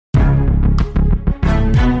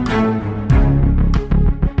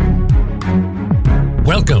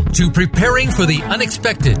to Preparing for the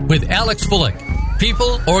Unexpected with Alex Fullick.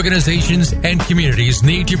 People, organizations, and communities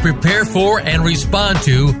need to prepare for and respond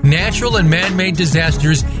to natural and man-made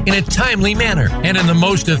disasters in a timely manner and in the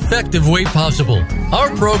most effective way possible.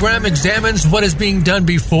 Our program examines what is being done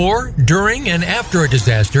before, during, and after a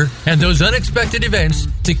disaster and those unexpected events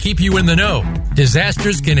to keep you in the know.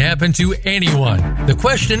 Disasters can happen to anyone. The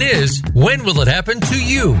question is, when will it happen to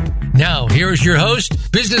you? Now, here is your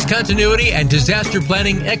host, business continuity and disaster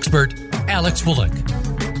planning expert, Alex Fullick.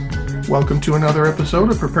 Welcome to another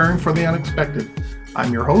episode of Preparing for the Unexpected.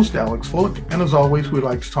 I'm your host, Alex Fullick, and as always, we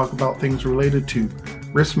like to talk about things related to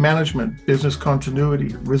risk management, business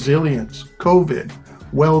continuity, resilience, COVID,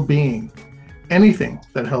 well-being, anything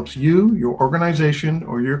that helps you, your organization,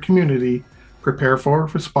 or your community prepare for,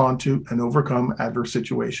 respond to, and overcome adverse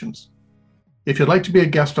situations. If you'd like to be a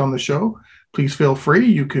guest on the show, please feel free.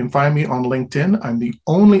 You can find me on LinkedIn. I'm the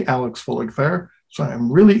only Alex Fullick there, so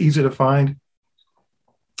I'm really easy to find.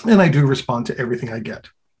 And I do respond to everything I get.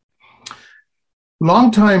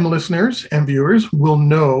 Longtime listeners and viewers will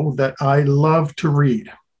know that I love to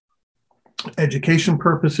read. Education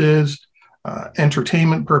purposes,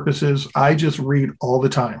 entertainment purposes, I just read all the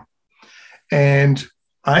time. And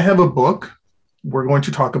I have a book we're going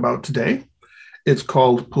to talk about today. It's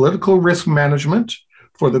called Political Risk Management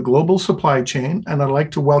for the Global Supply Chain. And I'd like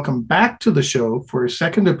to welcome back to the show for his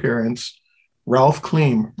second appearance, Ralph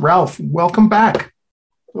Kleem. Ralph, welcome back.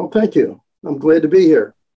 Well, thank you. I'm glad to be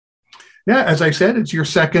here. Yeah, as I said, it's your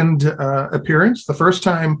second appearance. The first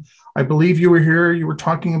time I believe you were here, you were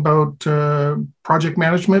talking about project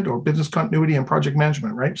management or business continuity and project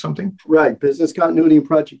management, right? Something? Right, business continuity and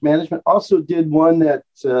project management. Also did one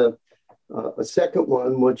that's a second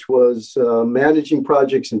one, which was managing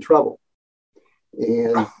projects in trouble.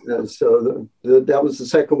 And so that was the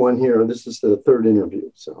second one here. This is the third interview.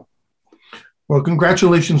 So, well,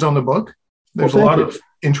 congratulations on the book. There's a lot of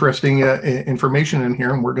interesting information in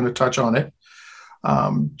here, and we're going to touch on it.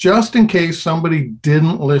 Just in case somebody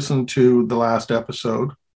didn't listen to the last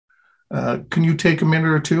episode, can you take a minute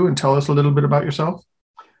or two and tell us a little bit about yourself?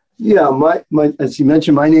 Yeah, my as you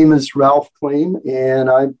mentioned, my name is Ralph Kleem, and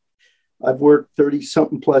I've worked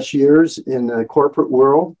 30-something plus years in the corporate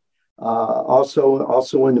world,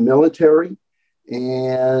 also in the military,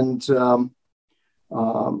 and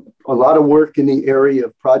a lot of work in the area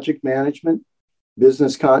of project management,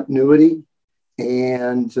 business continuity,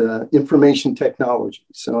 and information technology.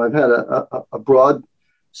 So I've had a broad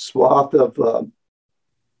swath of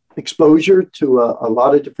exposure to a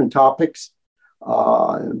lot of different topics,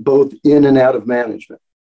 both in and out of management,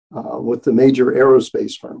 with the major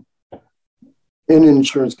aerospace firm and an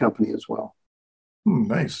insurance company as well.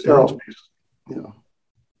 Nice. So,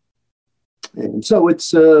 and so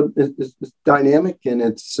it's dynamic, and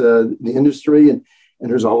it's the industry, and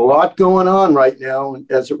there's a lot going on right now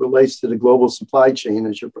as it relates to the global supply chain,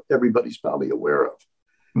 as everybody's probably aware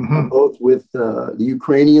of, both with the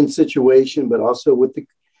Ukrainian situation, but also with the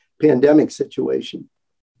pandemic situation.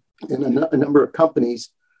 And a number of companies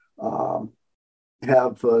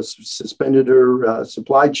have suspended their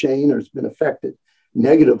supply chain or has been affected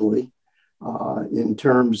negatively in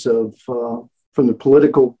terms of from the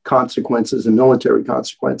political consequences and military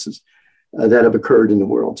consequences that have occurred in the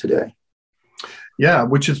world today. Yeah,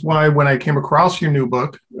 which is why when I came across your new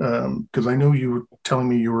book, because I knew you were telling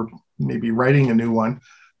me you were maybe writing a new one.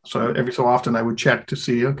 So every so often I would check to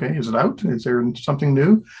see, okay, is it out? Is there something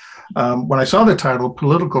new? When I saw the title,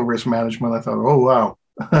 Political Risk Management, I thought, oh, wow,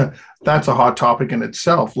 that's a hot topic in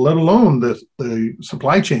itself, let alone the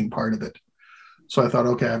supply chain part of it. So I thought,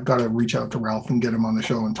 okay, I've got to reach out to Ralph and get him on the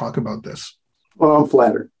show and talk about this. Well, I'm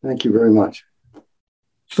flattered. Thank you very much.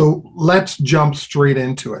 So let's jump straight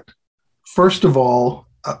into it. First of all,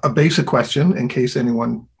 a basic question, in case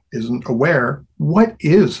anyone isn't aware, what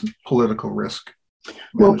is political risk?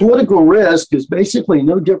 Well, political risk is basically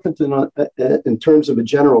no different than, in terms of a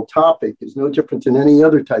general topic, is no different than any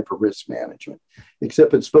other type of risk management,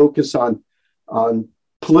 except it's focused on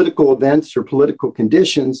political events or political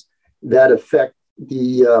conditions that affect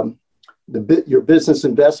your business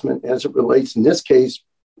investment, as it relates, in this case,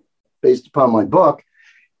 based upon my book,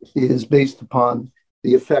 is based upon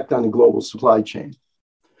the effect on the global supply chain.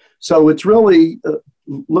 So it's really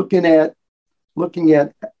looking at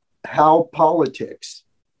how politics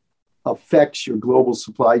affects your global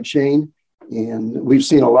supply chain. And we've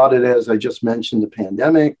seen a lot of that, as I just mentioned, the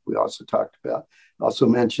pandemic. We also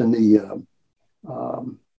mentioned the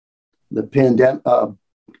pandemic,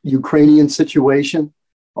 Ukrainian situation,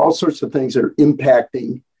 all sorts of things that are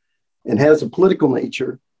impacting and has a political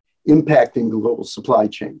nature, impacting the global supply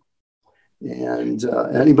chain. And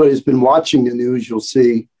anybody who's been watching the news, you'll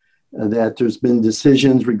see that there's been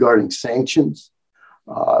decisions regarding sanctions,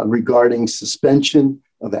 regarding suspension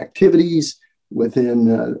of activities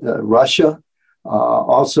within Russia.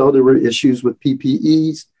 Also, there were issues with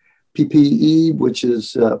PPE, which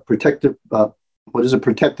is protective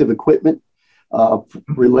equipment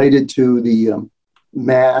related to the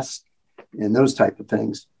mask and those type of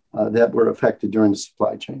things that were affected during the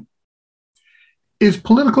supply chain. Is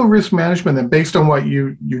political risk management, and based on what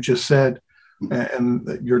you just said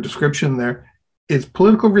and your description there, is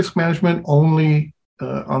political risk management only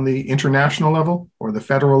on the international level or the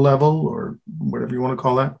federal level or whatever you want to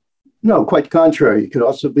call that? No, quite the contrary. It could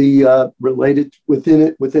also be related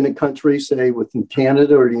within a country, say within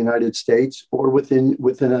Canada or the United States, or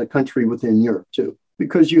within a country within Europe too,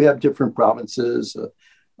 because you have different provinces,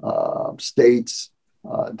 states,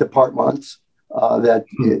 departments that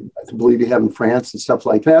I believe you have in France and stuff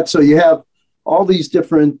like that. So you have all these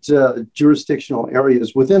different jurisdictional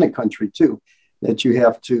areas within a country too that you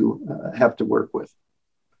have to work with.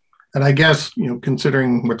 And I guess,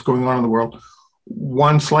 considering what's going on in the world,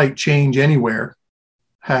 one slight change anywhere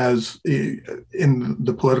has, in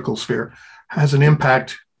the political sphere, has an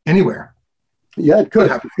impact anywhere. Yeah, it could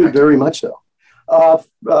very much so.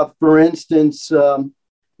 For instance,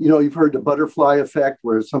 you've heard the butterfly effect,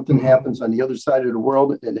 where something happens on the other side of the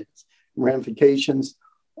world and it's ramifications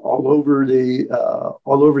all over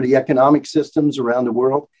the economic systems around the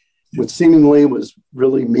world, which seemingly was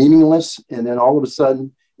really meaningless, and then all of a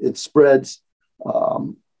sudden it spreads.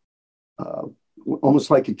 Almost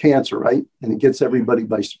like a cancer, right? And it gets everybody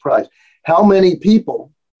by surprise. How many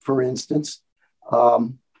people, for instance,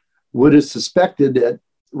 would have suspected that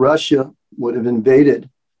Russia would have invaded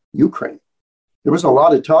Ukraine? There was a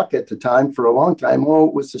lot of talk at the time for a long time. Oh,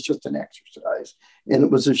 it was just an exercise. And it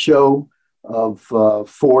was a show of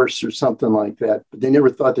force or something like that. But they never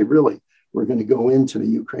thought they really were going to go into the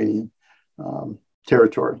Ukrainian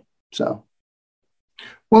territory. So,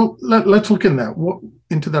 well, let's look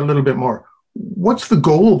into that a little bit more. What's the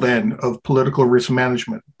goal then of political risk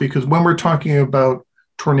management? Because when we're talking about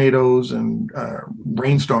tornadoes and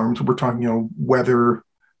rainstorms, we're talking, weather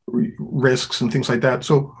risks and things like that.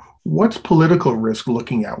 So what's political risk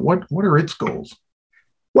looking at? What are its goals?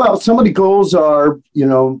 Well, some of the goals are,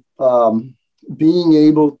 being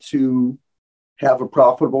able to have a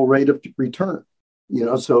profitable rate of return.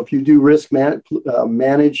 So if you do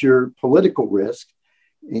manage your political risk,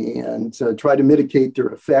 and try to mitigate their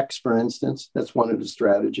effects, for instance. That's one of the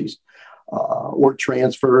strategies, or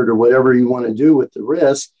transfer it, or whatever you want to do with the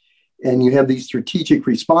risk. And you have these strategic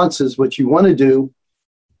responses. What you want to do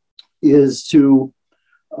is to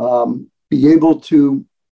be able to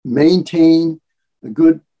maintain a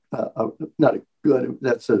good,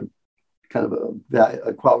 that's a kind of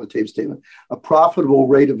a qualitative statement, a profitable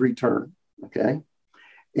rate of return, okay?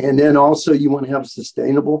 And then also you want to have a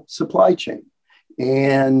sustainable supply chain.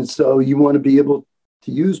 And so you want to be able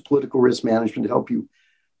to use political risk management to help you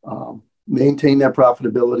maintain that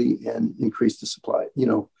profitability and increase the supply,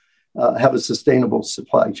 have a sustainable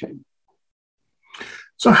supply chain.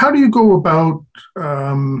 So how do you go about,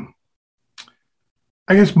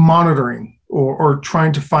 monitoring or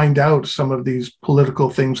trying to find out some of these political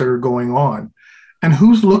things that are going on? And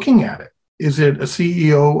who's looking at it? Is it a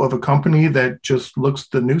CEO of a company that just looks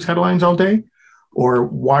at the news headlines all day? Or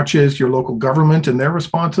watches your local government and their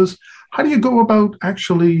responses? How do you go about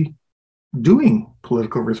actually doing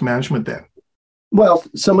political risk management then? Well,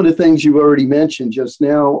 some of the things you already mentioned just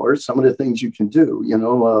now are some of the things you can do.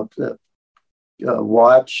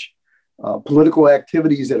 Watch political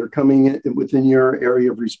activities that are coming in within your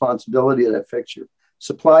area of responsibility that affects your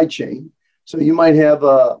supply chain. So you might have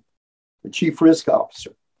a chief risk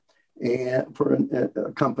officer and for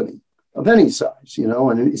a company of any size,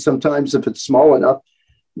 and sometimes if it's small enough,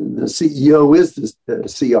 the CEO is the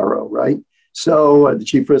CRO, right? So the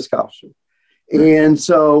chief risk officer. And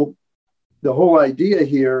so the whole idea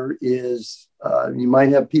here is you might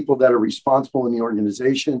have people that are responsible in the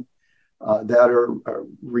organization that are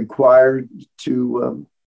required to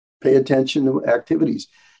pay attention to activities.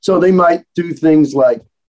 So they might do things like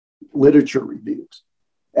literature reviews,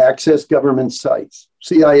 access government sites.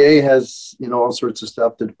 CIA has, all sorts of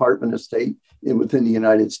stuff, the Department of State within the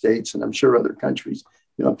United States, and I'm sure other countries.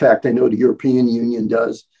 In fact, I know the European Union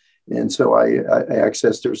does. And so I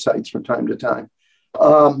access their sites from time to time.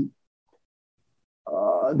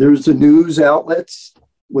 There's the news outlets.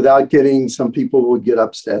 Without getting, some people would get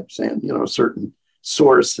upset saying, a certain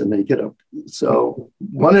source, and they get up. So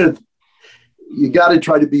you got to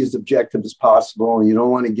try to be as objective as possible. And you don't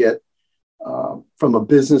want to get, from a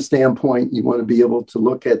business standpoint, you want to be able to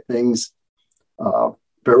look at things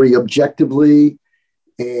very objectively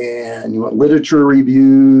and you want literature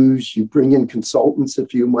reviews. You bring in consultants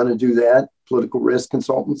if you want to do that, political risk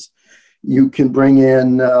consultants. You can bring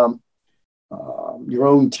in your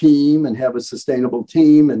own team and have a sustainable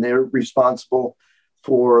team, and they're responsible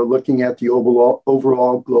for looking at the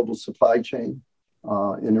overall global supply chain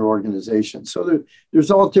in your organization. So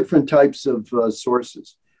there's all different types of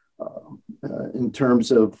sources in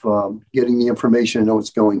terms of getting the information and know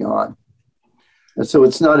what's going on. And so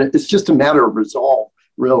it's just a matter of resolve,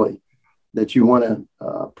 really, that you want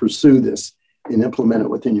to pursue this and implement it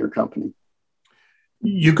within your company.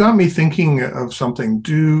 You got me thinking of something.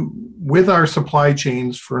 With our supply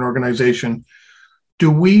chains for an organization, do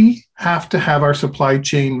we have to have our supply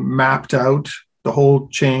chain mapped out, the whole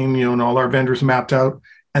chain, and all our vendors mapped out,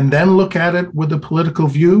 and then look at it with a political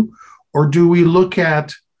view? Or do we look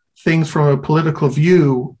at things from a political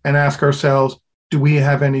view and ask ourselves, do we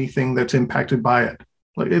have anything that's impacted by it?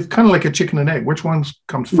 It's kind of like a chicken and egg. Which one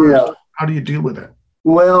comes first? Yeah. How do you deal with it?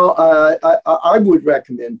 Well, I would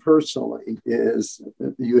recommend personally is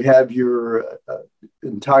you have your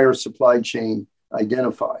entire supply chain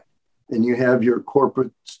identified, and you have your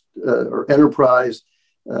corporate or enterprise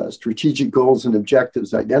strategic goals and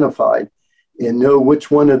objectives identified, and know which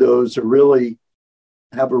one of those are really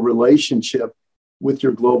have a relationship with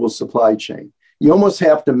your global supply chain. You almost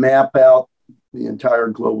have to map out the entire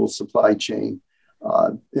global supply chain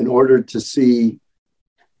in order to see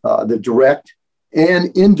the direct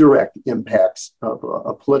and indirect impacts of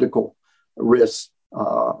a political risk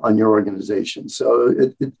on your organization.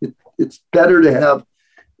 So it's better to have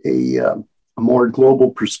a more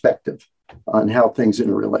global perspective on how things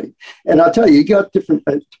interrelate. And I'll tell you, you got different,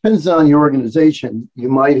 it depends on your organization. You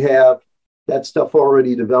might have that stuff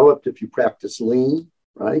already developed if you practice lean,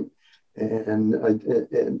 right? And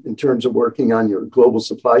in terms of working on your global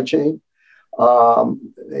supply chain,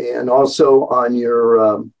 and also on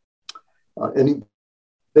your any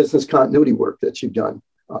business continuity work that you've done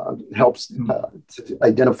helps to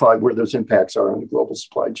identify where those impacts are on the global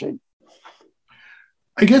supply chain.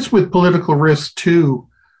 I guess with political risk too,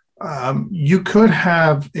 you could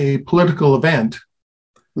have a political event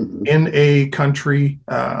in a country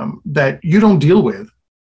that you don't deal with.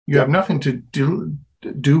 You have nothing to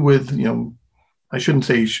do with, I shouldn't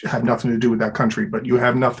say have nothing to do with that country, but you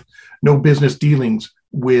have no business dealings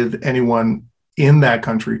with anyone in that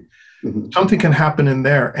country. Something can happen in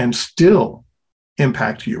there and still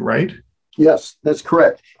impact you, right? Yes, that's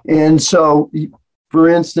correct. And so, for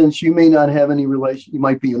instance, you may not have any relation. You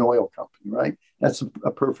might be an oil company, right? That's a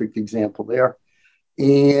perfect example there.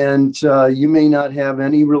 And you may not have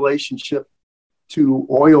any relationship to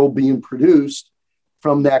oil being produced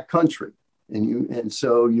from that country, and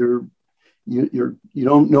so you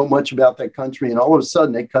don't know much about that country, and all of a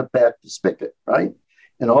sudden they cut back the spigot, right?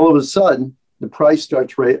 And all of a sudden the price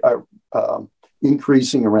starts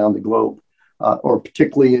increasing around the globe, or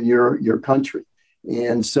particularly in your country.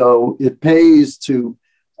 And so it pays to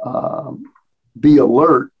be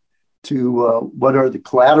alert to what are the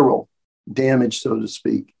collateral damage, so to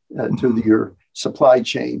speak, to your supply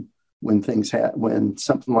chain when when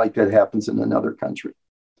something like that happens in another country.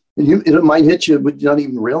 And it might hit you, but you don't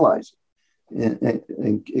even realize it,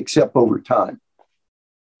 except over time.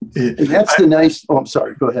 And that's the nice. Oh, I'm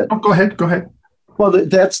sorry. Go ahead. Oh, go ahead. Well,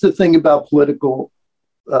 that's the thing about political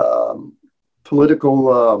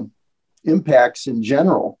impacts in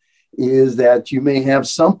general, is that you may have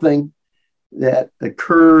something that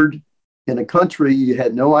occurred in a country you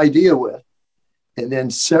had no idea with, and then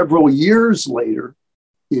several years later,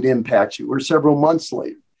 it impacts you, or several months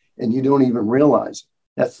later, and you don't even realize it.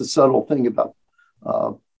 That's the subtle thing about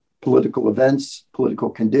political events, political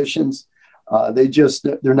conditions.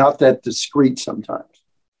 They're not that discreet sometimes.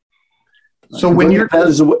 So when you're,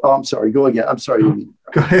 I'm sorry. Go again. I'm sorry.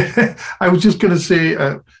 Go ahead. I was just going to say,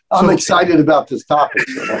 I'm excited about this topic.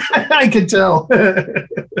 I can tell.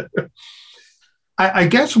 I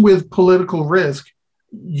guess with political risk,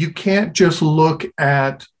 you can't just look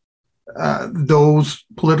at those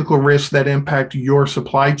political risks that impact your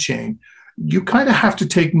supply chain. You kind of have to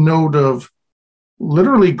take note of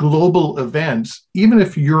literally global events, even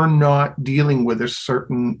if you're not dealing with a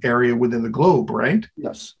certain area within the globe, right?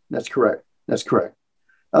 Yes, that's correct.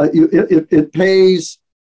 It pays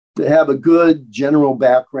to have a good general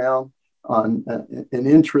background on an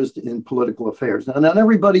interest in political affairs. Now, not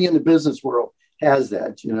everybody in the business world has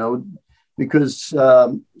that, because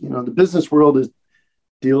the business world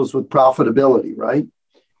deals with profitability, right?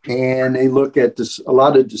 And they look at a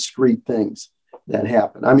lot of discrete things that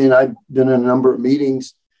happen. I mean, I've been in a number of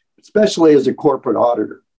meetings, especially as a corporate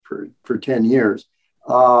auditor for 10 years,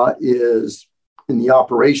 is in the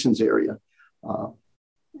operations area.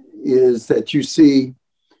 is that you see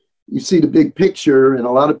the big picture, and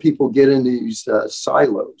a lot of people get into these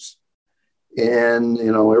silos, and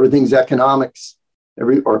everything's economics,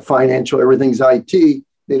 or financial, everything's IT.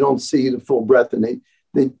 They don't see the full breadth, and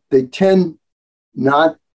they tend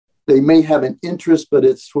not. They may have an interest, but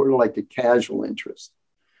it's sort of like a casual interest.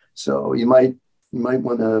 So you might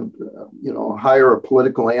want to hire a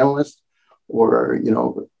political analyst, or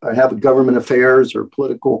have a government affairs or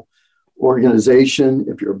political organization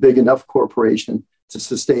if you're a big enough corporation to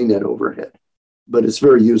sustain that overhead. But it's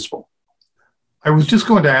very useful. I was just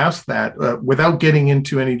going to ask that without getting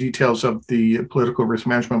into any details of the political risk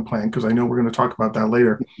management plan, because I know we're going to talk about that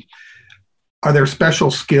later. Are there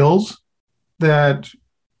special skills that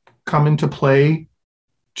come into play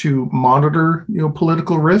to monitor,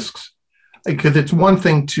 political risks? Because it's one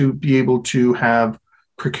thing to be able to have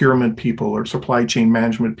procurement people or supply chain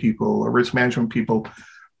management people or risk management people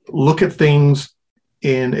look at things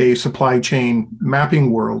in a supply chain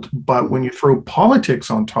mapping world. But when you throw politics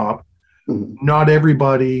on top, not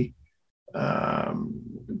everybody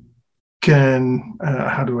can,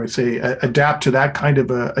 adapt to that kind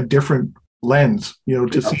of a different lens,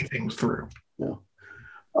 to see things through.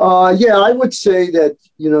 I would say that,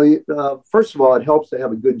 first of all, it helps to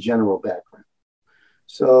have a good general background.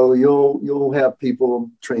 So you'll have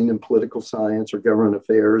people trained in political science or government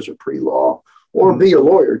affairs or pre-law, or be a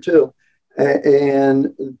lawyer too.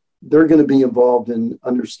 And they're going to be involved in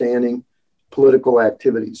understanding political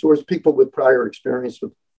activities, or as people with prior experience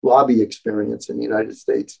with lobby experience in the United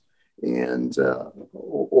States and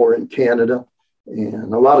or in Canada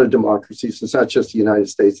and a lot of democracies. It's not just the United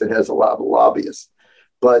States that has a lot of lobbyists,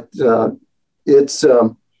 but it's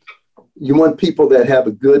you want people that have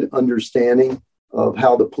a good understanding of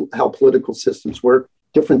how political systems work,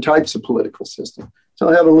 different types of political systems. So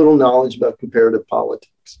I have a little knowledge about comparative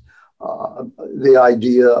politics, the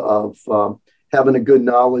idea of having a good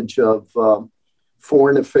knowledge of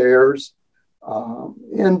foreign affairs,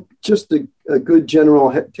 and just a good general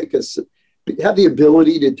have the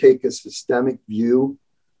ability to take a systemic view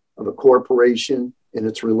of a corporation and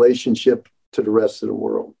its relationship to the rest of the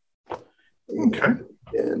world. Okay.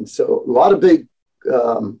 And so a lot of big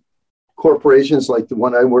corporations like the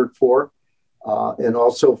one I work for, and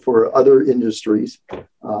also for other industries,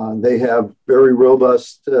 they have very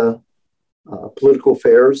robust political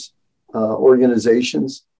affairs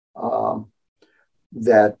organizations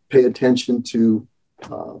that pay attention to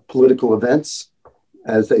political events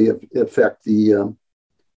as they affect their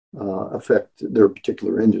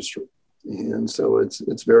particular industry. And so it's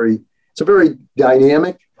a very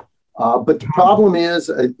dynamic. But the problem is,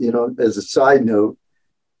 as a side note,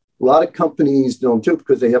 a lot of companies don't do it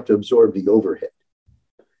because they have to absorb the overhead.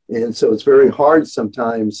 And so it's very hard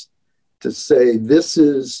sometimes to say, this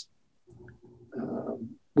is,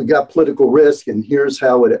 we got political risk, and here's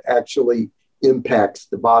how it actually impacts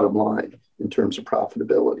the bottom line in terms of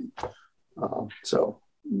profitability. So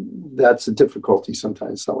that's a difficulty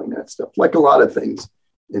sometimes selling that stuff, like a lot of things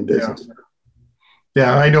in business.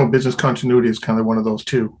 Yeah, I know business continuity is kind of one of those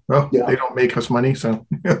too. Well, They don't make us money, so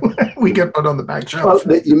we get put on the back shelf.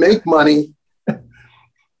 Well, you make money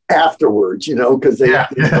afterwards, because they,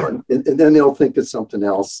 and then they'll think of something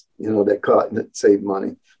else, that saved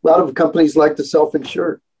money. A lot of companies like to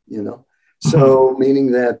self-insure, so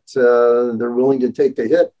meaning that they're willing to take the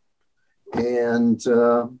hit and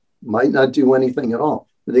might not do anything at all.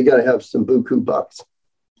 They got to have some buku bucks.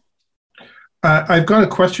 I've got a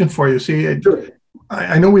question for you. See, Sure.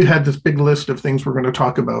 I know we had this big list of things we're going to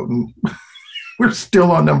talk about, and we're still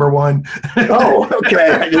on number one. Oh,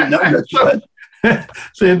 okay. I didn't know that.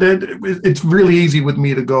 So it's really easy with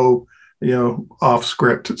me to go, off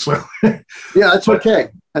script. So yeah, that's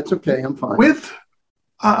okay. That's okay. I'm fine.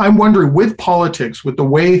 I'm wondering, with politics, with the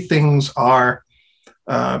way things are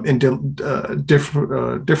in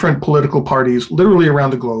different political parties, literally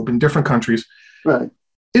around the globe in different countries, right?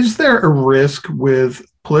 Is there a risk with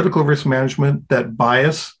political risk management that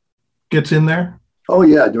bias gets in there? Oh,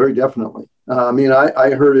 yeah, very definitely.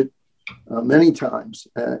 I heard it many times.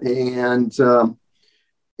 And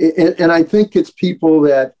I think it's people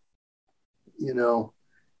that,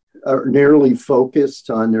 are narrowly focused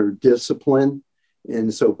on their discipline.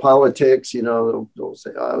 And so politics, they'll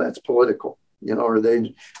say, oh, that's political, or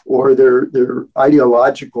their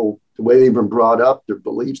ideological, the way they've been brought up, their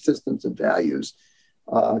belief systems and values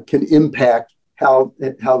can impact how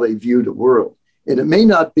they view the world. And it may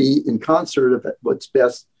not be in concert of what's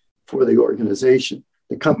best for the organization,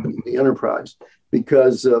 the company, the enterprise,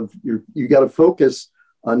 because of you got to focus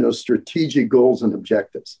on those strategic goals and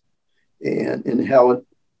objectives, and how a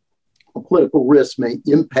political risk may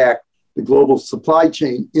impact the global supply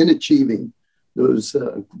chain in achieving those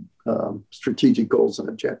strategic goals and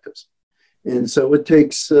objectives. And so it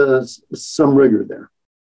takes some rigor there.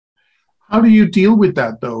 How do you deal with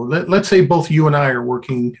that, though? Let's say both you and I are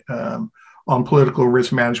working on political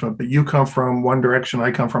risk management, but you come from one direction,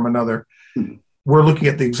 I come from another. Mm-hmm. We're looking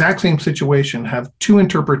at the exact same situation, have two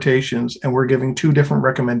interpretations, and we're giving two different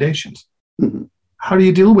recommendations. Mm-hmm. How do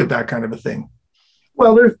you deal with that kind of a thing?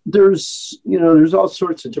 Well, there's all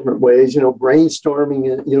sorts of different ways.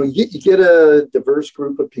 Brainstorming. You get a diverse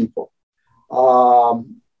group of people,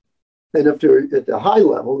 and if they're at the high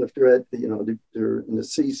level, if they're at they're in the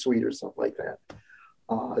C-suite or something like that,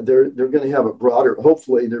 they're going to have a broader.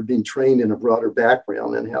 Hopefully, they're being trained in a broader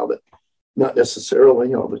background and how to, not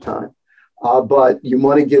necessarily all the time, but you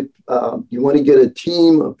want to get a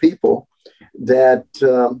team of people that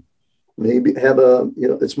maybe have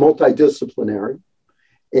it's multidisciplinary.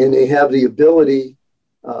 And they have the ability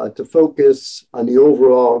to focus on the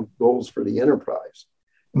overall goals for the enterprise.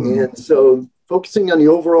 Mm-hmm. And so focusing on the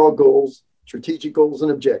overall goals, strategic goals and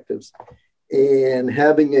objectives, and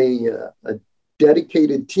having a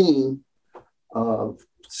dedicated team of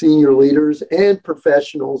senior leaders and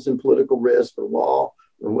professionals in political risk or law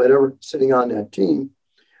or whatever sitting on that team.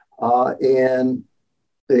 And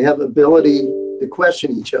they have the ability to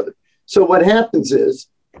question each other. So what happens is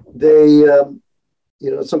they...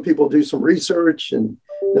 some people do some research and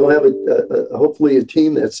they'll have hopefully a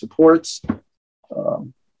team that supports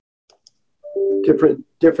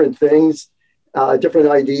different things, different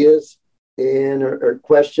ideas, and are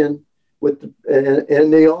questioned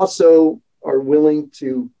and they also are willing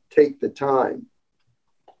to take the time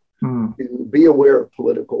to be aware of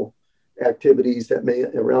political activities that may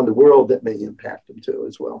around the world that may impact them too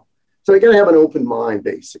as well. So they got to have an open mind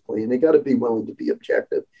basically, and they got to be willing to be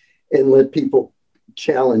objective and let people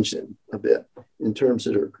challenge them a bit in terms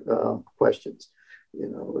of their questions.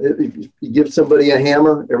 If you give somebody a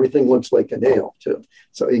hammer, everything looks like a nail too.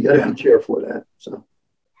 So you got to be careful of that. So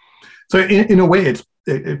in a way,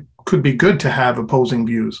 it could be good to have opposing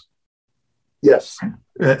views. Yes.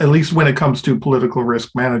 At least when it comes to political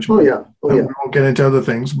risk management. Oh yeah. We won't get into other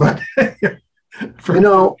things, but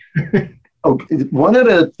one of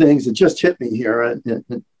the things that just hit me here,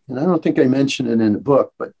 and I don't think I mentioned it in the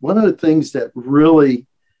book, but one of the things that really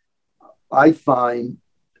I find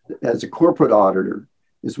as a corporate auditor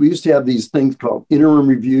is we used to have these things called interim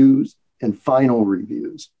reviews and final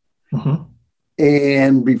reviews. Mm-hmm.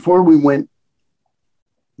 And before we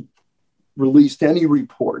released any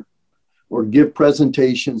report or give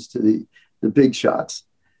presentations to the big shots,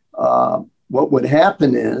 what would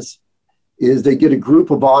happen is they get a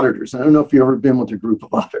group of auditors. I don't know if you've ever been with a group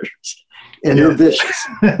of auditors. And they're vicious.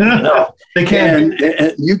 They can.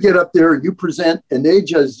 And you get up there, you present, and they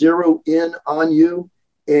just zero in on you.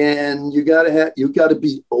 And you got to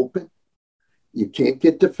be open. You can't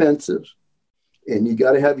get defensive, and you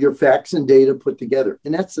got to have your facts and data put together.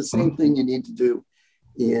 And that's the same thing you need to do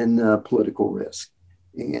in political risk.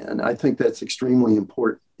 And I think that's extremely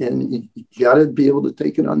important. And you got to be able to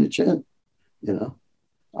take it on the chin.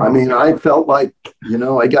 I mean, I felt like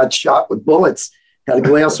I got shot with bullets. Had a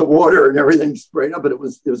glass of water and everything sprayed up, but it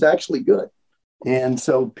was actually good. And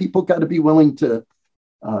so people got to be willing to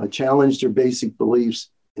challenge their basic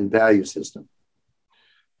beliefs and value system.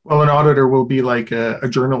 Well, an auditor will be like a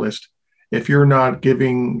journalist. If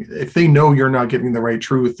they know you're not giving the right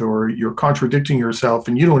truth or you're contradicting yourself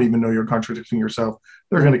and you don't even know you're contradicting yourself,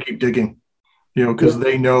 they're going to keep digging, because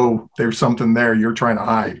they know there's something there you're trying to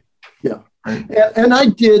hide. Yeah. Right? And I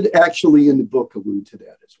did actually in the book allude to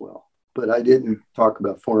that as well. But I didn't talk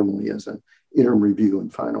about formally as an interim review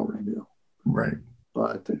and final review. Right.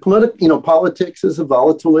 But politics is a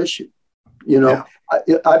volatile issue.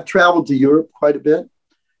 I've traveled to Europe quite a bit.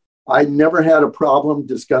 I never had a problem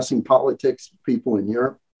discussing politics with people in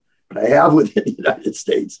Europe, but I have within the United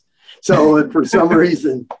States. So for some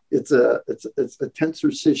reason, it's a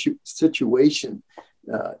tenser situation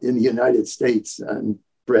in the United States and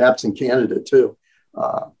perhaps in Canada too.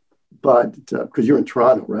 But because you're in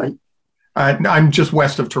Toronto, right? I'm just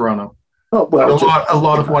west of Toronto. Oh, well, a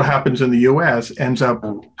lot of what happens in the U.S. ends up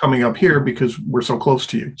coming up here because we're so close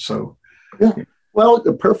to you. So, yeah. Well,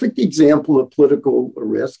 the perfect example of political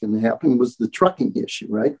risk and happening was the trucking issue,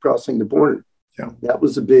 right? Crossing the border. Yeah, there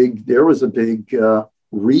was a big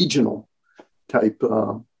regional type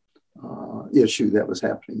issue that was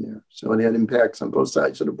happening there. So it had impacts on both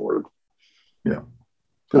sides of the border. Yeah.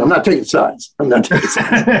 And I'm not taking sides.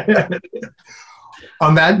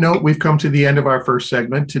 On that note, we've come to the end of our first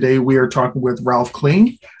segment. Today, we are talking with Ralph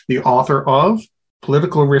Kling, the author of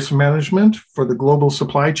Political Risk Management for the Global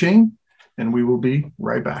Supply Chain, and we will be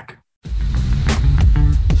right back.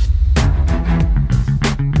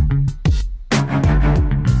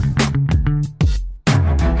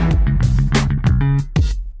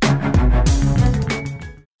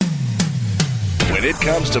 it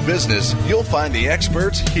comes to business, you'll find the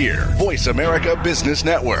experts here. Voice America Business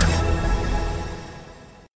Network.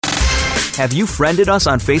 Have you friended us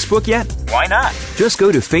on Facebook yet? Why not? Just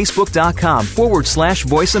go to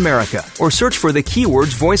facebook.com/Voice America or search for the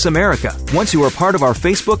keywords Voice America. Once you are part of our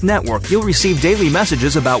Facebook network, you'll receive daily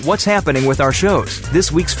messages about what's happening with our shows, this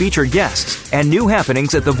week's featured guests, and new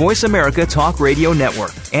happenings at the Voice America Talk Radio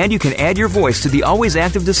Network. And you can add your voice to the always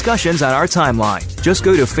active discussions on our timeline. Just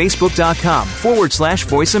go to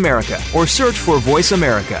facebook.com/Voice America or search for Voice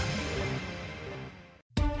America.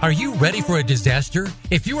 Are you ready for a disaster?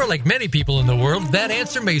 If you are like many people in the world, that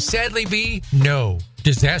answer may sadly be no.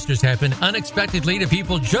 Disasters happen unexpectedly to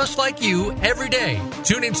people just like you every day.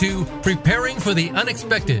 Tune into Preparing for the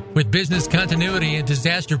Unexpected with business continuity and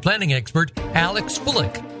disaster planning expert Alex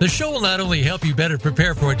Fullick. The show will not only help you better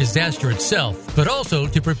prepare for a disaster itself, but also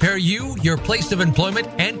to prepare you, your place of employment,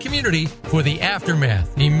 and community for the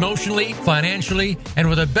aftermath, emotionally, financially, and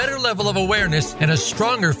with a better level of awareness and a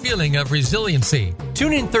stronger feeling of resiliency.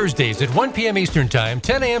 Tune in Thursdays at 1 p.m. Eastern Time,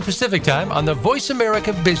 10 a.m. Pacific Time on the Voice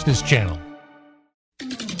America Business Channel.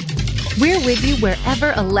 We're with you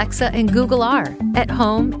wherever Alexa and Google are. At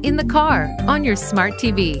home, in the car, on your smart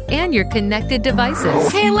TV, and your connected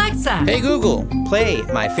devices. Hey, Alexa. Hey, Google. Play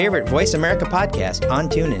my favorite Voice America podcast on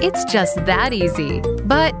TuneIn. It's just that easy.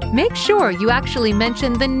 But make sure you actually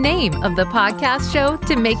mention the name of the podcast show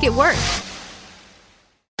to make it work.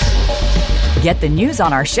 Get the news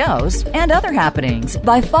on our shows and other happenings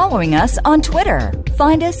by following us on Twitter.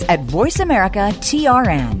 Find us at Voice America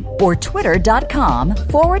TRN or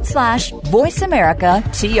twitter.com/Voice America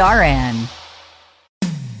TRN.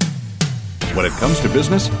 When it comes to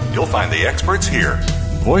business, you'll find the experts here.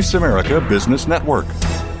 Voice America Business Network.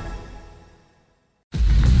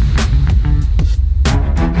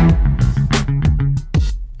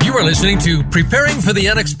 You are listening to Preparing for the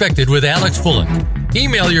Unexpected with Alex Fullick.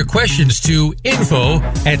 Email your questions to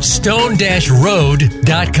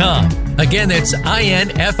info@stone-road.com. Again, that's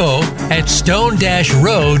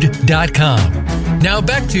info@stone-road.com. Now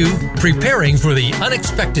back to Preparing for the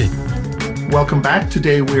Unexpected. Welcome back.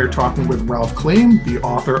 Today we are talking with Ralph Klein, the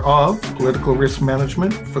author of Political Risk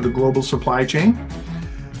Management for the Global Supply Chain.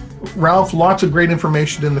 Ralph, lots of great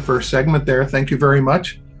information in the first segment there. Thank you very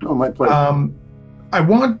much. Oh, my pleasure. I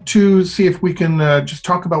want to see if we can just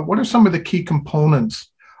talk about what are some of the key components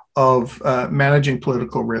of managing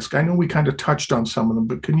political risk. I know we kind of touched on some of them,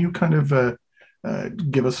 but can you kind of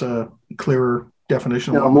give us a clearer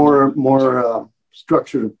definition? Yeah, more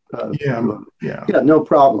structured. Yeah, no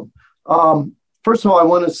problem. First of all, I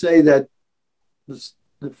want to say that the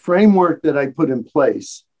framework that I put in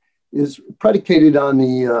place is predicated on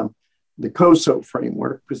the COSO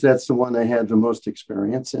framework, because that's the one I had the most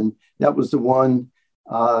experience, and that was the one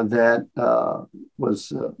that was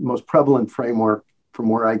the most prevalent framework from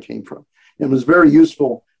where I came from. It was very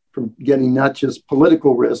useful for getting not just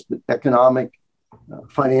political risk, but economic,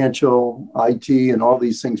 financial, IT, and all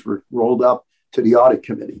these things were rolled up to the audit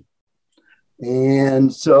committee.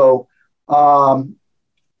 And so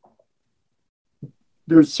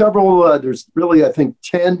there's several, there's really, I think,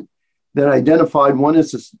 10 that I identified. One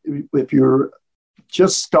is this, if you're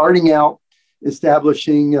just starting out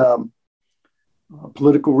establishing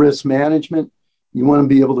political risk management, you want to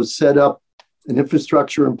be able to set up an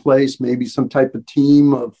infrastructure in place, maybe some type of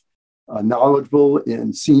team of knowledgeable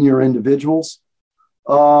and senior individuals.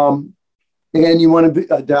 And you want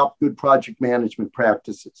to adopt good project management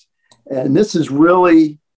practices. And this is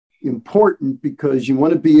really important because you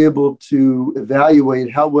want to be able to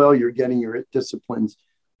evaluate how well you're getting your disciplines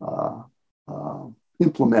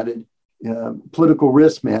implemented, political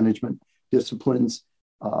risk management disciplines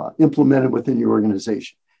implemented within your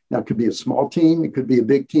organization. Now, it could be a small team, it could be a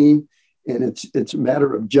big team, and it's a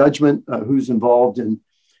matter of judgment who's involved in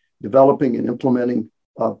developing and implementing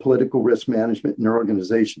political risk management in their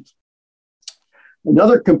organizations.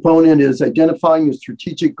 Another component is identifying the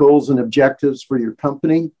strategic goals and objectives for your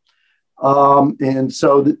company. And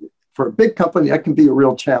so for a big company, that can be a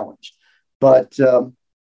real challenge. But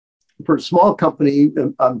for a small company,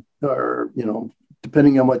 or,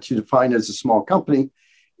 depending on what you define as a small company,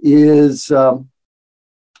 is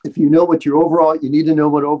if you know what you need to know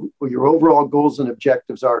what your overall goals and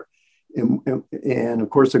objectives are. And of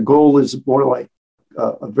course, a goal is more like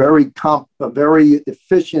a very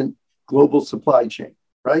efficient global supply chain,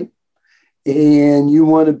 right? And you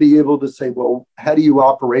want to be able to say, well, how do you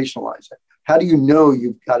operationalize it? How do you know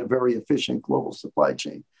you've got a very efficient global supply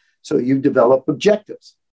chain? So you develop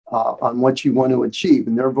objectives on what you want to achieve,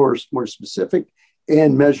 and they're more specific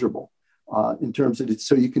and measurable in terms of it,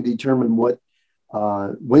 so you can determine what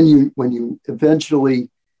when you eventually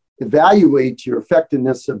evaluate your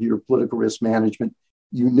effectiveness of your political risk management,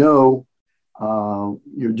 you know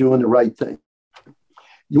you're doing the right thing.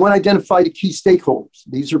 You want to identify the key stakeholders.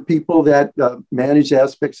 These are people that manage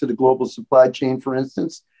aspects of the global supply chain, for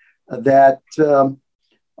instance, that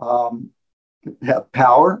have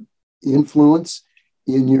power, influence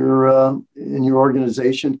in your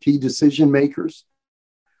organization, key decision makers.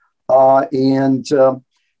 And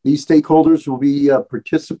these stakeholders will be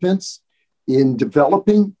participants in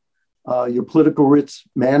developing your political risk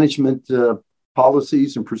management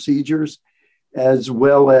policies and procedures, as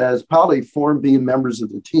well as probably being members of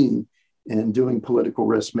the team and doing political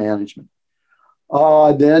risk management.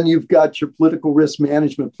 Then you've got your political risk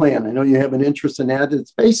management plan. I know you have an interest in that.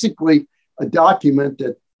 It's basically a document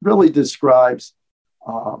that really describes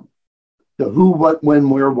the who, what, when,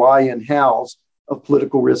 where, why, and hows of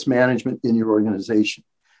political risk management in your organization.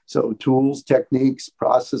 So tools, techniques,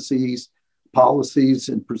 processes, policies,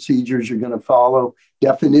 and procedures you're going to follow,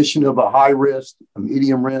 definition of a high risk, a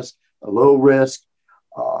medium risk, a low risk.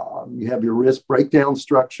 You have your risk breakdown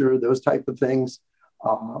structure, those type of things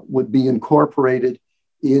would be incorporated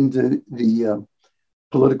into the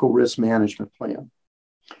political risk management plan.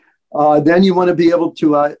 Then you want to be able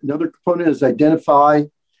to, another component is identify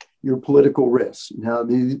your political risks. Now,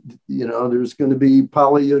 there's going to be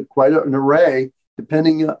probably quite an array,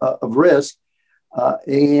 depending of risk,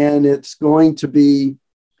 and it's going to be,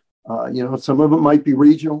 some of it might be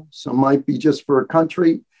regional, some might be just for a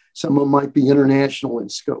country, some of them might be international in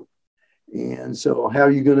scope. And so how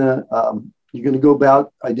are you going to go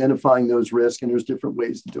about identifying those risks? And there's different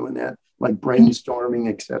ways of doing that, like brainstorming,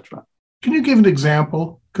 et cetera. Can you give an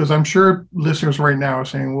example? Because I'm sure listeners right now are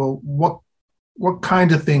saying, well, what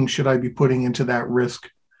kind of things should I be putting into that risk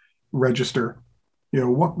register?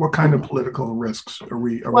 What kind of political risks are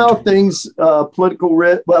we? Political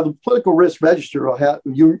risk. Well, the political risk register will have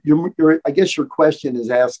I guess your question is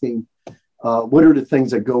asking, what are the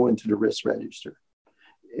things that go into the risk register?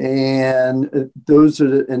 And those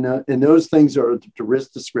are and those things are the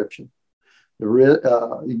risk description.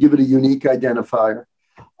 You give it a unique identifier.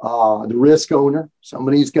 The risk owner,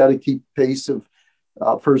 somebody's got to keep pace of,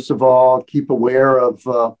 first of all, keep aware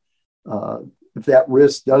of if that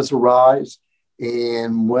risk does arise,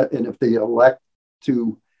 and if they elect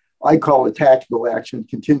to, I call it tactical action,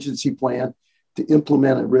 contingency plan, to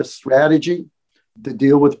implement a risk strategy to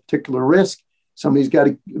deal with a particular risk. Somebody's got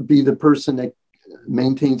to be the person that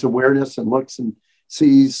maintains awareness and looks and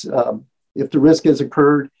sees if the risk has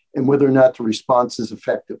occurred and whether or not the response is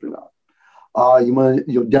effective or not.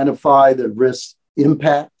 You identify the risk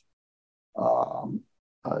impact to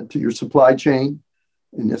your supply chain,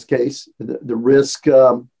 in this case, the risk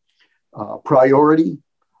priority,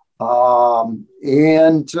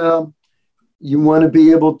 and you want to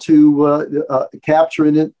be able to capture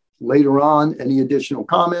in it later on any additional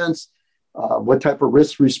comments, what type of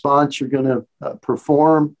risk response you're going to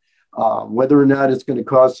perform, whether or not it's going to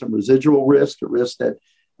cause some residual risk or risk that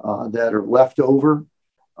are left over,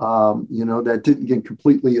 that didn't get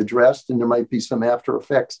completely addressed, and there might be some after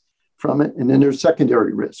effects from it. And then there's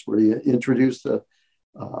secondary risks where you introduce a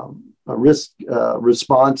risk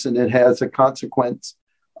response and it has a consequence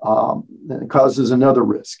that causes another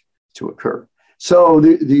risk to occur. So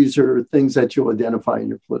these are things that you'll identify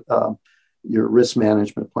in your risk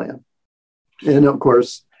management plan. And of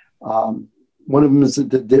course, one of them is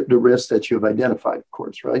the risk that you've identified, of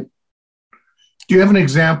course, right? Do you have an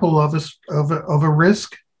example of a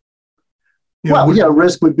risk?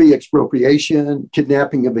 Risk would be expropriation,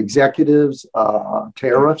 kidnapping of executives,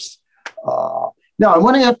 tariffs. Now, I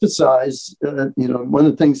want to emphasize, one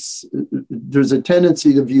of the things, there's a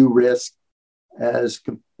tendency to view risk as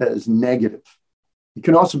negative. It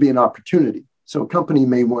can also be an opportunity. So a company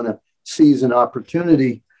may want to seize an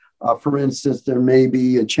opportunity. For instance, there may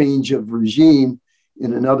be a change of regime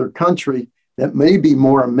in another country that may be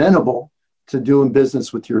more amenable to doing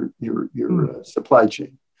business with your supply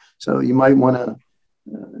chain. So you might want to,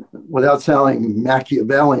 without sounding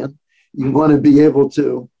Machiavellian, you want to be able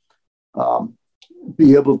to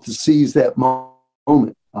seize that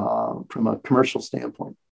moment from a commercial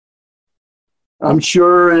standpoint. I'm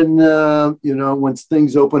sure, once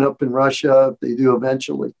things open up in Russia, if they do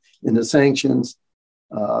eventually, in the sanctions,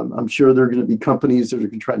 I'm sure there are going to be companies that are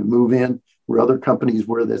going to try to move in where other companies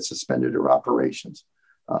were that suspended their operations.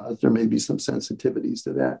 There may be some sensitivities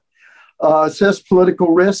to that. Assess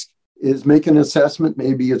political risk is make an assessment.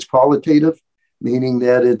 Maybe it's qualitative, meaning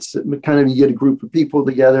that it's kind of, you get a group of people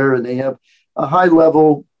together and they have a high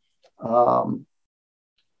level, kind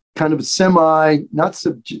of not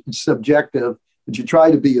subjective, but you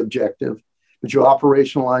try to be objective, but you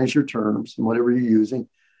operationalize your terms and whatever you're using.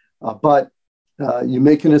 But you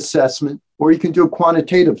make an assessment, or you can do it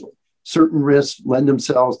quantitatively. Certain risks lend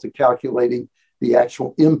themselves to calculating the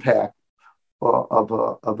actual impact of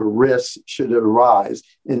a risk should it arise.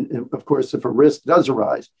 And of course, if a risk does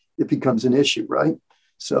arise, it becomes an issue, right?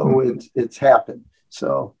 So it's happened.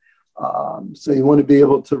 So you want to be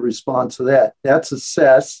able to respond to that. That's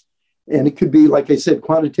assess. And it could be, like I said,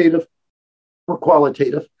 quantitative or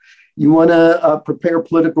qualitative. You want to prepare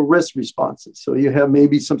political risk responses. So you have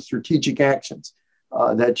maybe some strategic actions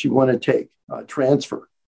that you want to take, transfer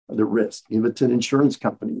the risk, give it to insurance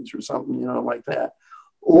companies or something, like that.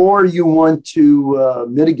 Or you want to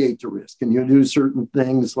mitigate the risk, and you do certain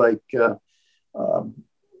things like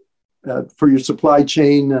for your supply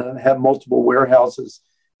chain, have multiple warehouses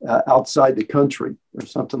outside the country or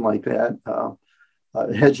something like that,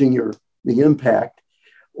 hedging the impact.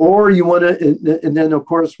 Or you want to, and then of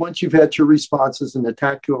course, once you've had your responses and the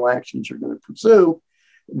tactical actions you're going to pursue,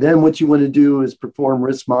 then what you want to do is perform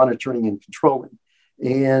risk monitoring and controlling.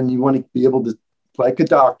 And you want to be able to, like a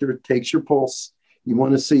doctor, takes your pulse. You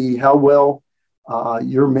want to see how well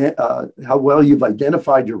you've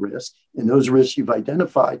identified your risk, and those risks you've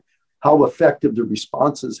identified, how effective the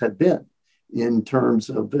responses have been in terms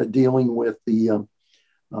of dealing with the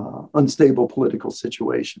unstable political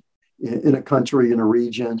situation in a country, in a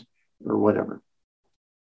region, or whatever.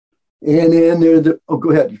 And then go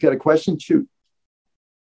ahead. You've got a question? Shoot.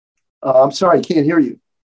 I'm sorry, I can't hear you.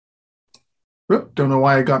 Don't know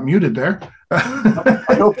why I got muted there.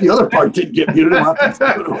 I hope the other part didn't get muted.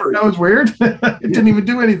 That was weird. It didn't even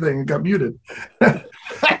do anything. It got muted.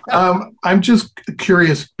 I'm just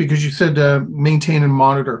curious because you said maintain and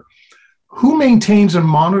monitor. Who maintains and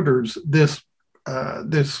monitors this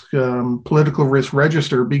political risk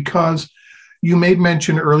register? Because you made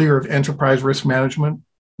mention earlier of enterprise risk management.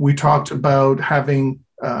 We talked about having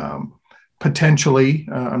potentially,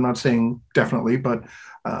 I'm not saying definitely, but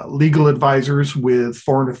legal advisors with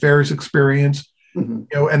foreign affairs experience,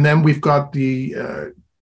 and then we've got the,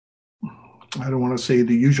 I don't want to say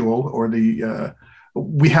the usual or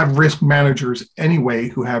we have risk managers anyway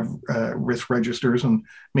who have risk registers and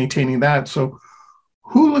maintaining that. So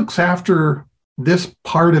who looks after this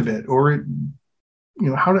part of it, or,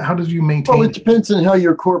 how does you maintain? Well, it depends on how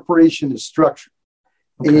your corporation is structured.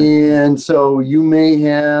 Okay. And so you may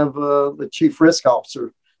have the chief risk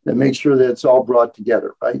officer that makes sure that it's all brought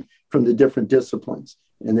together, right, from the different disciplines.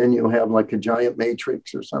 And then you'll have like a giant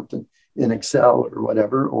matrix or something in Excel or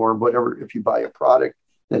whatever, if you buy a product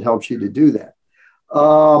that helps you to do that.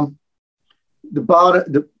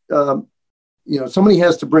 Somebody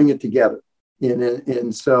has to bring it together.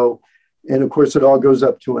 And of course, it all goes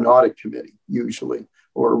up to an audit committee, usually,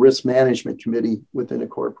 or a risk management committee within a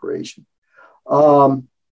corporation.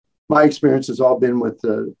 My experience has all been with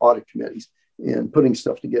the audit committees and putting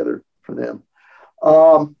stuff together for them.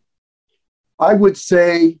 I would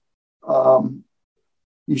say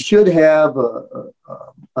you should have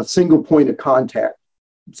a single point of contact,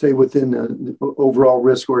 say within the overall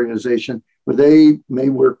risk organization, where they may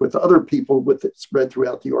work with other people with it spread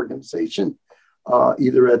throughout the organization,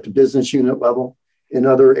 either at the business unit level, in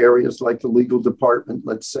other areas like the legal department,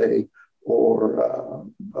 let's say, or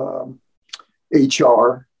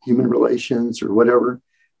HR, human relations, or whatever,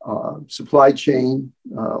 supply chain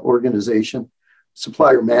organization,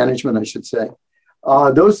 supplier management, I should say.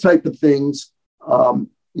 Those type of things,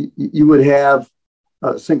 you would have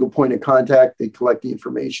a single point of contact. They collect the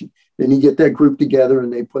information. Then you get that group together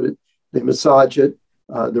and they massage it.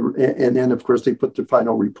 And then, of course, they put the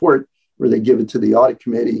final report where they give it to the audit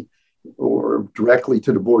committee or directly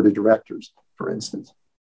to the board of directors, for instance,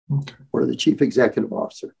 or the chief executive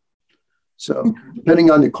officer. So depending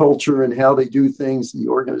on the culture and how they do things, the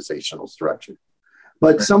organizational structure.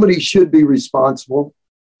 But somebody should be responsible,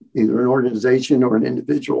 either an organization or an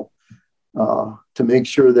individual, to make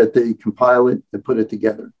sure that they compile it and put it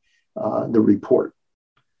together, the report.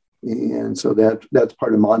 And so that's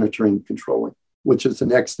part of monitoring and controlling, which is the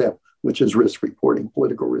next step, which is risk reporting,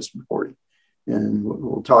 political risk reporting. And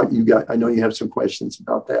we'll talk, I know you have some questions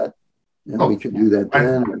about that. And we can do that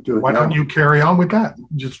then. Why don't you carry on with that?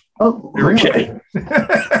 Okay.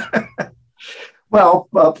 Well,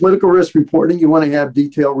 political risk reporting, you want to have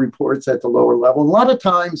detailed reports at the lower level. And a lot of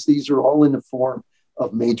times these are all in the form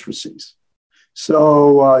of matrices.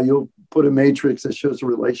 So you'll put a matrix that shows the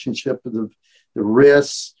relationship of the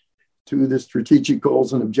risks to the strategic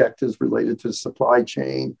goals and objectives related to the supply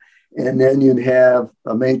chain. And then you'd have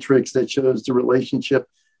a matrix that shows the relationship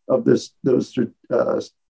of those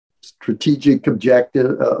strategic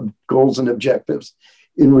goals and objectives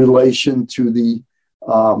in relation to the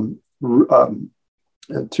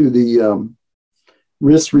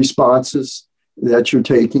risk responses that you're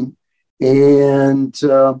taking. And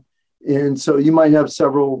so you might have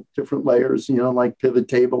several different layers, like pivot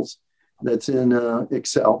tables that's in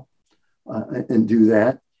Excel, and do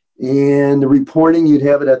that. And the reporting, you'd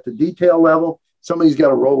have it at the detail level. Somebody's got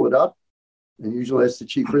to roll it up, and usually that's the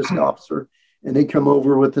chief risk officer. And they come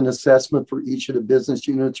over with an assessment for each of the business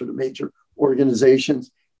units or the major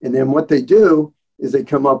organizations. And then what they do is they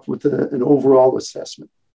come up with an overall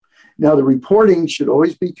assessment. Now, the reporting should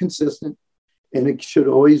always be consistent, and it should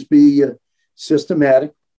always be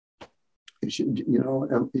systematic. It should,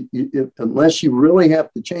 unless you really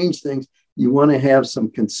have to change things, you want to have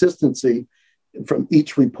some consistency from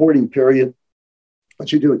each reporting period.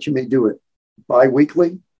 What you may do it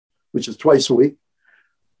bi-weekly, which is twice a week.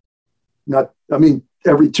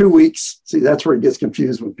 Every 2 weeks. See, that's where it gets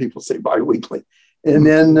confused when people say bi-weekly. And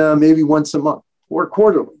then maybe once a month or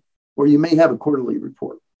quarterly, or you may have a quarterly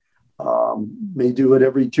report. May do it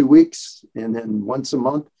every 2 weeks and then once a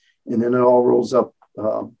month. And then it all rolls up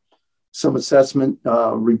some assessment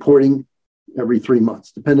reporting every 3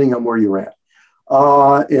 months, depending on where you're at.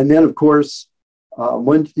 And then, of course,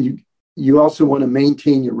 when you also want to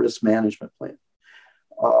maintain your risk management plan.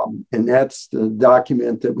 And that's the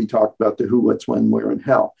document that we talked about, the who, what's, when, where, and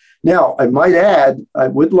how. Now, I might add, I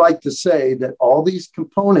would like to say that all these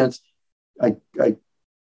components, I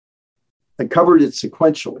covered it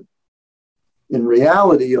sequentially. In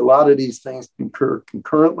reality, a lot of these things occur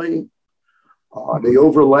concurrently. They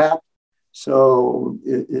overlap. So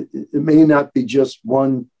it may not be just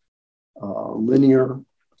one linear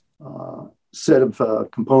set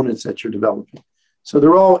of components that you're developing. So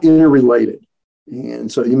they're all interrelated.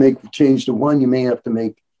 And so you make a change to one, you may have to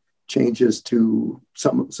make changes to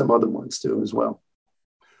some other ones too as well.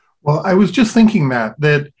 Well, I was just thinking, Matt,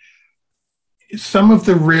 that some of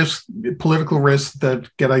the risks, political risks that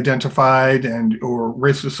get identified or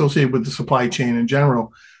risks associated with the supply chain in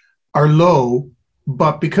general are low,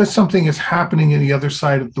 but because something is happening in the other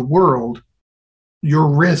side of the world, your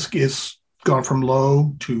risk is gone from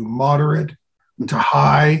low to moderate to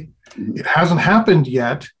high. It hasn't happened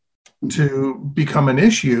yet to become an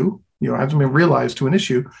issue, it hasn't been realized to an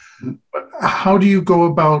issue. But how do you go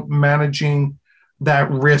about managing that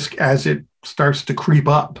risk as it starts to creep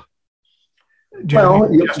up? Well,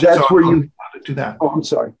 that's where you do that. Oh, I'm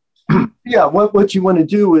sorry. Yeah, what you want to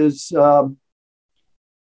do is you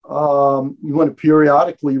want to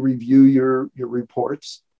periodically review your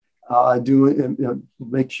reports.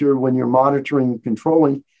 Make sure when you're monitoring and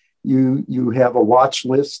controlling, you have a watch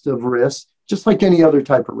list of risks, just like any other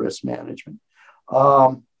type of risk management.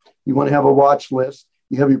 You want to have a watch list.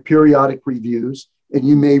 You have your periodic reviews, and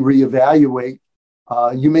you may reevaluate.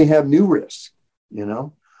 You may have new risks,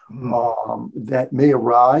 that may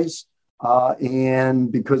arise,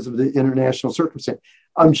 and because of the international circumstance.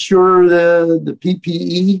 I'm sure the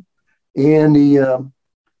PPE and the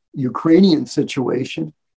Ukrainian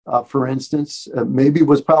situation, for instance, maybe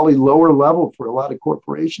was probably lower level for a lot of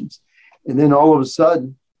corporations. And then all of a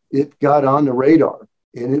sudden, it got on the radar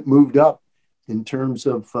and it moved up in terms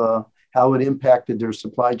of how it impacted their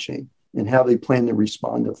supply chain and how they plan to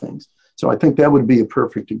respond to things. So I think that would be a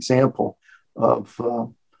perfect example of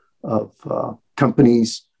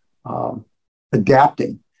companies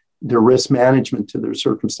adapting their risk management to their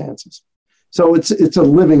circumstances. So it's a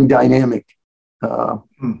living dynamic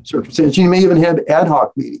circumstance. You may even have ad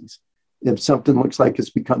hoc meetings if something looks like it's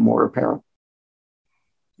become more apparent.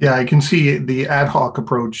 Yeah, I can see the ad hoc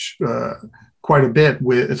approach quite a bit,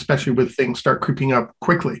 especially with things start creeping up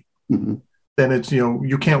quickly. Mm-hmm. Then it's,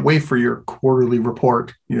 you can't wait for your quarterly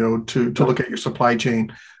report, to look at your supply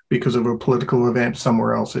chain because of a political event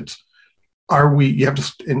somewhere else. It's, are we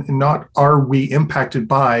impacted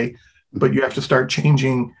by, but you have to start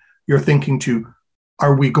changing your thinking to,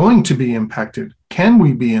 are we going to be impacted? Can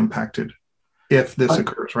we be impacted if this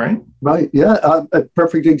occurs, right? Right, yeah. A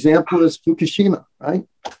perfect example is Fukushima, right?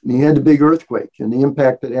 And you had the big earthquake and the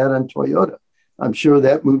impact it had on Toyota. I'm sure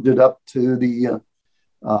that moved it up to the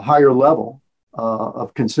higher level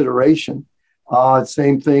of consideration.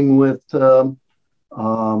 Same thing with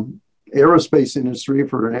aerospace industry.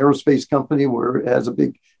 For an aerospace company where it has a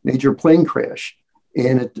big major plane crash,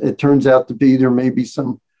 and it turns out to be, there may be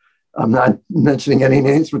some, I'm not mentioning any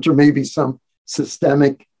names, but there may be some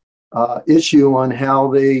systemic issue on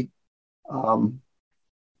how they,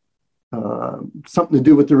 something to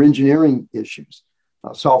do with their engineering issues,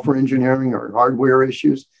 software engineering or hardware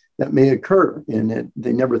issues that may occur, and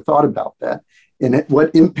they never thought about that. And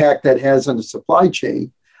what impact that has on the supply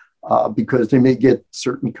chain, because they may get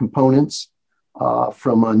certain components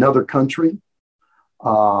from another country,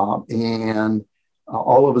 and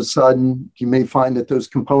all of a sudden, you may find that those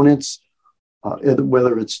components,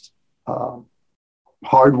 whether it's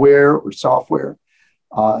hardware or software,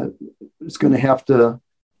 is going to have to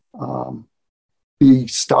be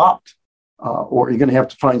stopped, or you're going to have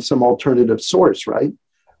to find some alternative source, right?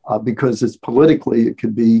 Because it's politically, it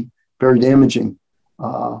could be very damaging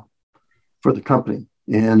for the company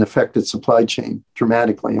and affect its supply chain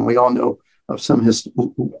dramatically. And we all know of some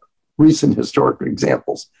recent historic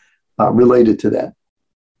examples related to that.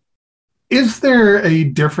 Is there a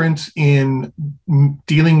difference in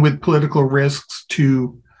dealing with political risks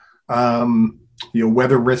to,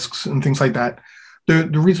 weather risks and things like that? The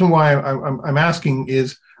reason why I'm asking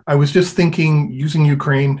is I was just thinking, using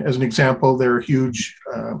Ukraine as an example, they're a huge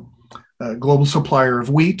global supplier of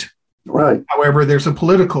wheat. Right. However, there's a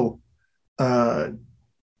political, it's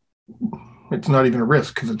not even a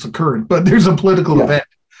risk because it's occurred, but there's a political event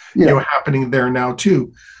happening there now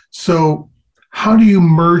too. So how do you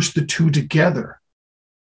merge the two together?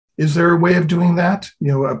 Is there a way of doing that?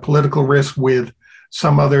 A political risk with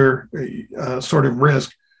some other sort of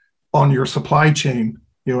risk on your supply chain.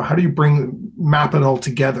 How do you map it all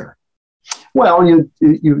together? Well, you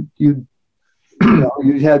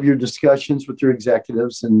have your discussions with your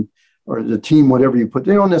executives or the team, whatever you put.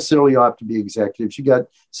 They don't necessarily have to be executives. You got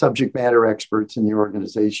subject matter experts in your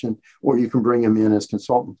organization, or you can bring them in as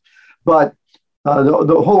consultants. But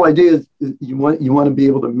the whole idea is you want to be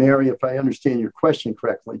able to marry. If I understand your question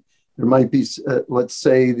correctly, there might be, let's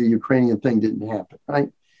say, the Ukrainian thing didn't happen,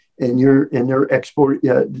 right? And you're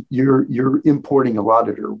importing a lot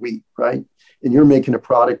of their wheat, right? And you're making a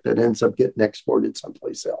product that ends up getting exported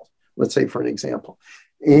someplace else. Let's say, for an example,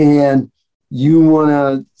 and you want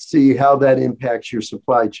to see how that impacts your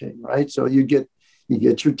supply chain, right? So you get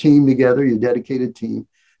your team together, your dedicated team.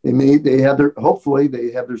 Hopefully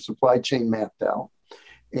they have their supply chain mapped out,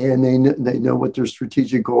 and they know what their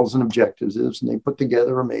strategic goals and objectives is, and they put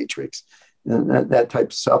together a matrix and that type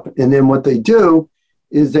of stuff. And then what they do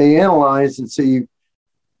is they analyze and see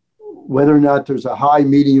whether or not there's a high,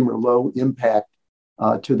 medium, or low impact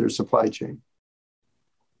to their supply chain.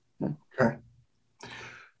 Okay.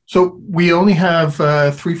 So we only have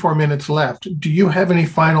 3-4 minutes left. Do you have any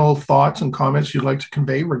final thoughts and comments you'd like to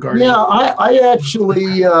convey regarding? Yeah, I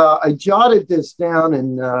actually I jotted this down,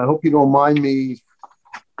 and I hope you don't mind me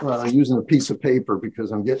using a piece of paper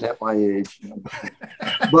because I'm getting at my age.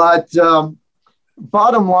 But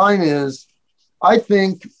bottom line is, I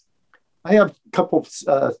think I have a couple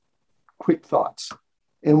quick thoughts.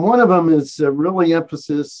 And one of them is really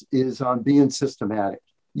emphasis is on being systematic.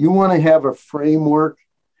 You want to have a framework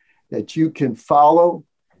that you can follow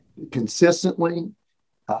consistently.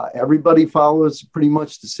 Everybody follows pretty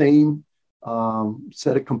much the same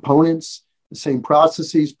set of components, the same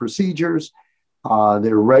processes, procedures.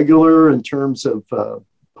 They're regular in terms of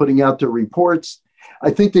putting out their reports. I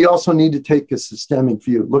think they also need to take a systemic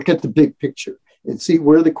view, look at the big picture and see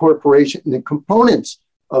where the corporation and the components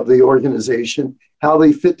of the organization, how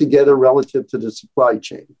they fit together relative to the supply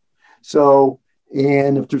chain. So,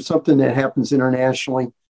 and if there's something that happens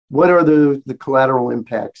internationally, what are the collateral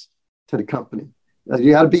impacts to the company?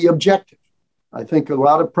 You got to be objective. I think a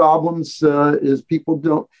lot of problems is people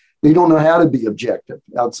don't know how to be objective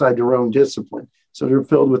outside their own discipline. So they're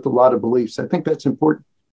filled with a lot of beliefs. I think that's important.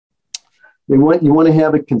 You want to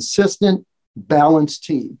have a consistent, balanced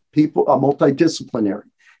team, people are multidisciplinary,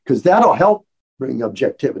 because that'll help bring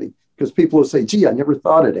objectivity, because people will say, gee, I never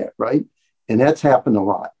thought of that, right? And that's happened a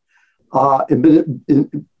lot.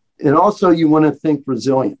 And also you want to think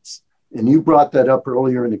resilience. And you brought that up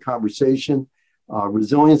earlier in the conversation.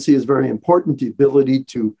 Resiliency is very important, the ability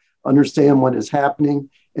to understand what is happening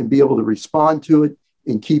and be able to respond to it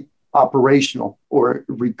and keep operational or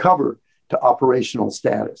recover to operational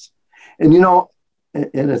status. And,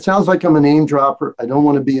 and it sounds like I'm a name dropper. I don't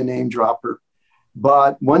want to be a name dropper.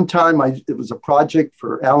 But one time it was a project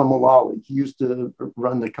for Alan Mulally. He used to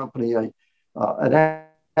run the company, an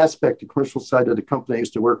aspect, the commercial side of the company I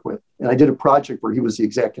used to work with. And I did a project where he was the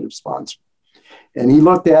executive sponsor. And he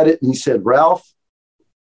looked at it and he said, Ralph,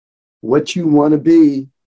 what you want to be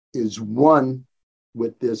is one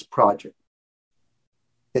with this project.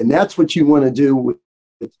 And that's what you want to do with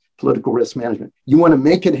political risk management. You want to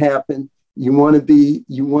make it happen. You want to be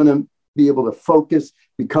able to focus,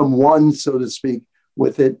 become one, so to speak,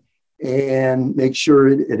 with it, and make sure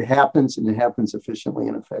it happens, and it happens efficiently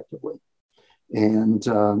and effectively. And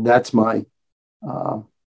that's my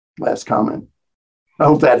last comment. I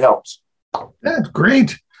hope that helps. That's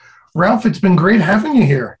great. Ralph, it's been great having you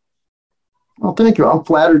here. Well, thank you. I'm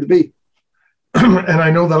flattered to be. And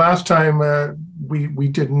I know the last time we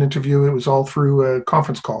did an interview, it was all through a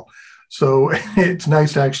conference call. So it's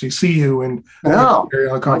nice to actually see you and carry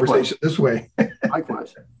on a conversation this way.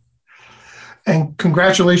 Likewise. And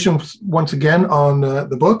congratulations once again on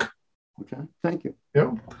the book. Okay, thank you.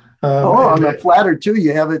 Yeah. I'm flattered too.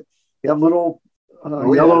 You have little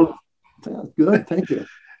yellow. Yeah, good, thank you.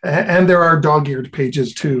 And there are dog-eared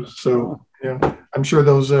pages too. So I'm sure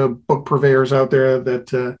those book purveyors out there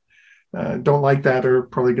that don't like that are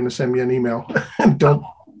probably going to send me an email. don't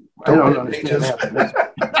understand that.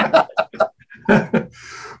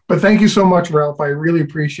 But thank you so much, Ralph. I really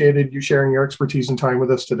appreciated you sharing your expertise and time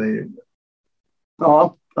with us today.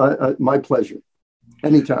 Oh, my pleasure.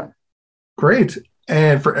 Anytime. Great.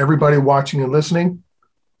 And for everybody watching and listening,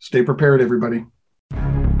 stay prepared, everybody.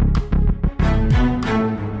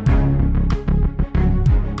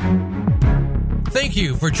 Thank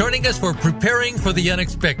you for joining us for Preparing for the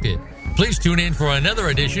Unexpected. Please tune in for another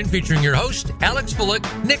edition featuring your host, Alex Fullick,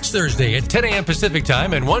 next Thursday at 10 a.m. Pacific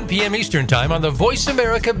Time and 1 p.m. Eastern Time on the Voice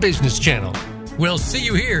America Business Channel. We'll see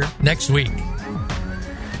you here next week.